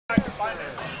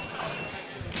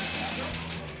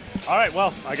All right,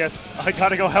 well, I guess I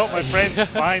gotta go help my friends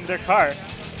find their car.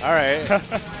 All right.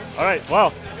 All right,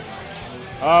 well.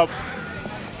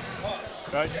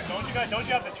 Don't you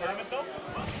have the tournament though?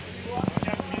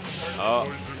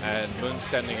 Oh, and Moon's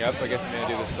standing up. I guess I'm gonna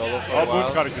do the solo for a while.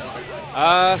 Moon's got a good.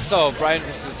 So Brian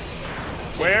versus.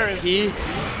 Where is he?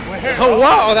 Where? Oh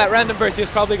wow, that random burst. He was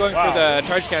probably going for the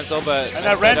charge cancel, but. And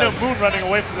that random Moon running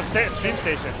away from the stream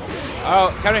station.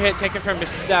 Oh, counter hit. Can't confirm.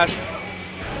 Misses the dash.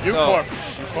 U-Corp.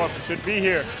 U-Corp should be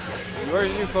here.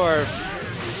 Where's U-Corp?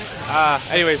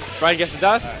 Anyways, Brian gets the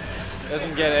dust.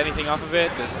 Doesn't get anything off of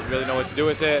it. Doesn't really know what to do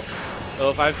with it.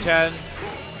 Level5chan.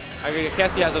 I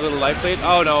guess he has a little life lead.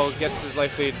 Oh no, gets his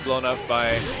life lead blown up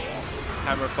by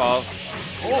hammer fall.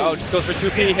 Oh, just goes for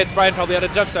 2P. Hits Brian probably out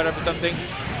of jump startup or something.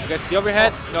 Gets the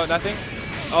overhead. No, nothing.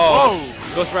 Oh,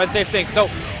 goes for unsafe things. So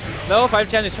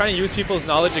Level5chan is trying to use people's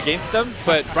knowledge against them,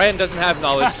 but Brian doesn't have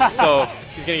knowledge, so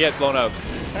he's gonna get blown up.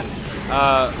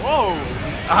 Whoa!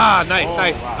 Ah, nice.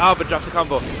 Wow. Oh, but drops the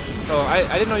combo. So I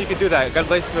didn't know you could do that. Got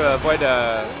Blaze to avoid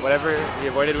whatever he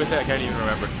avoided with it. I can't even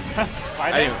remember.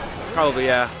 Anyway, probably,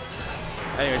 yeah.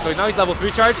 Anyway, so now he's level 3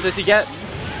 charge. Does he get?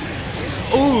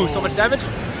 Ooh, so much damage.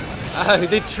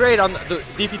 They trade on the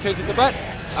DP trades with the butt.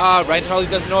 Ryan probably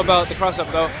doesn't know about the cross up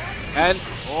though, and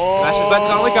mashes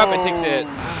button on wake up and takes it.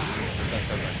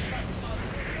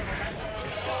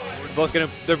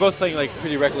 They're both playing like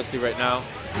pretty recklessly right now.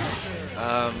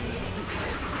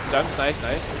 Jumps, nice.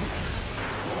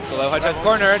 So Level5chan's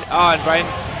cornered. And Brian,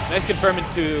 nice confirm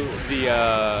into the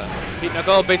Heat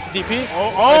Knuckle, base the DP.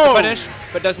 Tries to punish,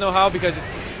 but doesn't know how because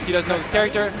he doesn't know his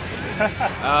character.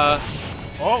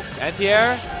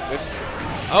 Anti-air.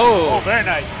 Oh, very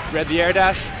nice. Read the air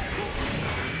dash.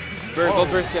 Gold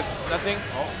burst gets nothing.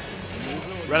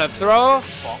 Run up throw.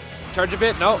 Charge a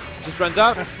bit. No, just runs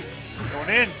up. Going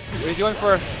in. What is he going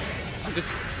for?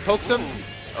 Just pokes him.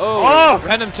 Oh,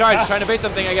 random charge. Trying to bait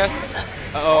something, I guess.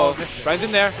 Brian's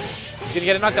in there. He's gonna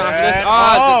get a knockdown after this.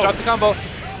 Drops the combo.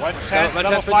 One chance for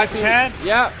Level5chan.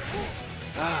 Yeah.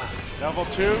 Level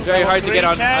 2. It's very hard to get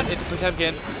on Chan. into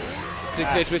Potemkin.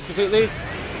 6H twist completely.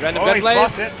 Random gun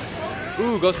blaze.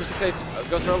 Ooh, goes for 6H.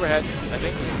 Goes for overhead, I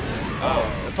think.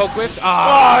 Poke whiffs.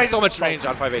 So much range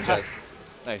on 5HS.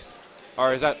 Nice.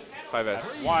 Or is that 5S?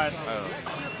 One. I don't know.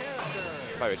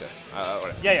 5HS.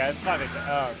 Whatever. Yeah, it's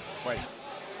 5HS. Wait.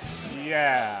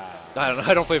 Yeah. I don't know.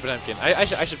 I don't play Potemkin. I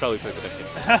should probably play Potemkin.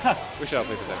 We should all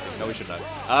play Potemkin. No, we should not.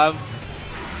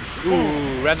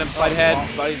 Random slide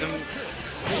head. Bodies him.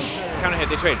 Counter hit.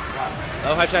 They trade.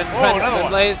 Level5chan. Gun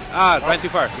blaze. Ran too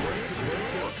far.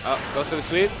 Goes for the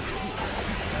sweep.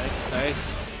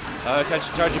 Nice.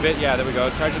 Should charge a bit. Yeah, there we go.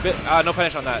 Charge a bit. No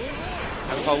punish on that.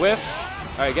 Hammer fall whiff.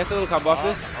 All right, gets a little combo off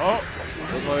this.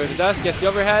 Goes more with the dust. Gets the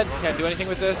overhead. Can't do anything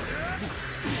with this.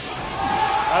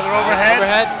 Another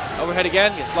overhead. Overhead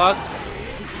again. Gets blocked.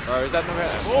 Or is that an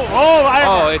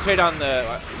overhead? They trade on the.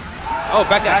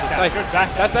 Backdash. Nice.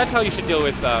 That's how you should deal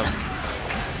with slide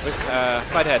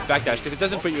head backdash because it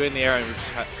doesn't put you in the air and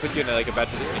puts you in a bad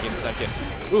position against Potemkin.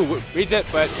 Ooh, reads it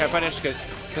but can't punish because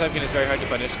Potemkin is very hard to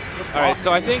punish. All right,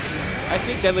 so I think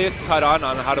Deadliest caught on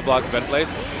how to block vent blaze.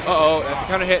 That's a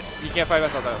counter hit. You can't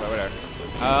 5S on that, but whatever.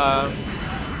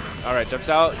 All right, jumps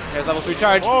out. Has level 3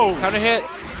 charge. Counter hit.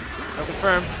 No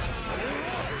confirm.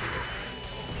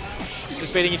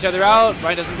 Just baiting each other out.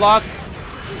 Brian doesn't block.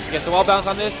 Gets the wall bounce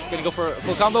on this. Gonna go for a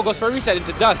full combo. Goes for a reset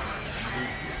into dust.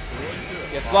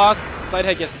 Gets blocked. Slide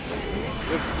head gets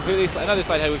whiffs completely. Another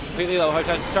slide head whiffs completely.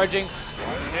 Level5chan charging.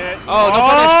 No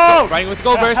punish. Brian with the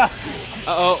gold burst.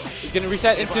 He's gonna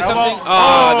reset into something.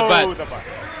 The butt.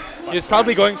 He was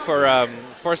probably going for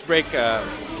force break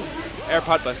air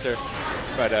pot buster,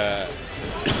 but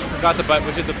got the butt,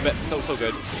 which is so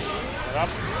good.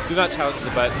 Do not challenge the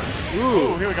butt.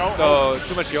 Ooh, here we go. So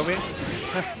too much Yomi.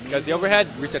 Gets the overhead,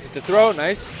 resets it to throw.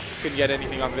 Nice. Couldn't get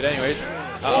anything off of it anyways.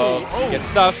 Gets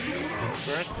stuffed.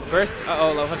 Burst.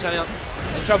 Level5chan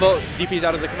in trouble. DP's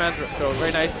out of the command throw.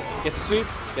 Very nice. Gets the sweep.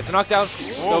 Gets the knockdown.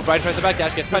 So Brian tries the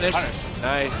backdash. Gets punished.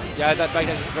 Nice. Yeah, that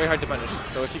backdash is very hard to punish.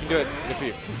 So if you can do it, good for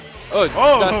you.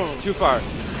 Dust. Too far.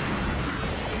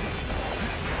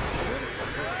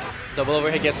 Double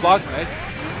overhead gets blocked. Nice.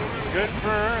 Good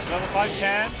for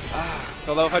Level5chan.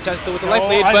 So Level5chan still with the life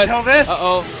lead, but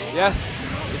yes,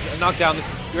 this is a knockdown. This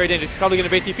is very dangerous. He's probably gonna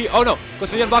bait TP. Oh no, goes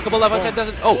for the unblockable. Level5chan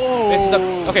doesn't. Messes up.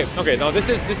 Okay. No, this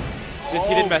he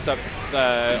didn't mess up.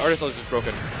 The Article is just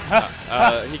broken.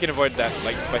 He can avoid that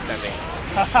just by standing.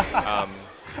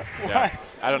 Yeah,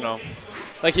 I don't know.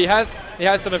 He has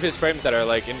some of his frames that are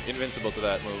invincible to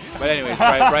that move. But anyways,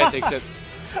 Brian takes it.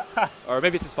 Or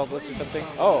maybe it's his fault list or something.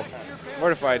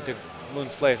 Mortified to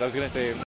Moon's place. I was gonna say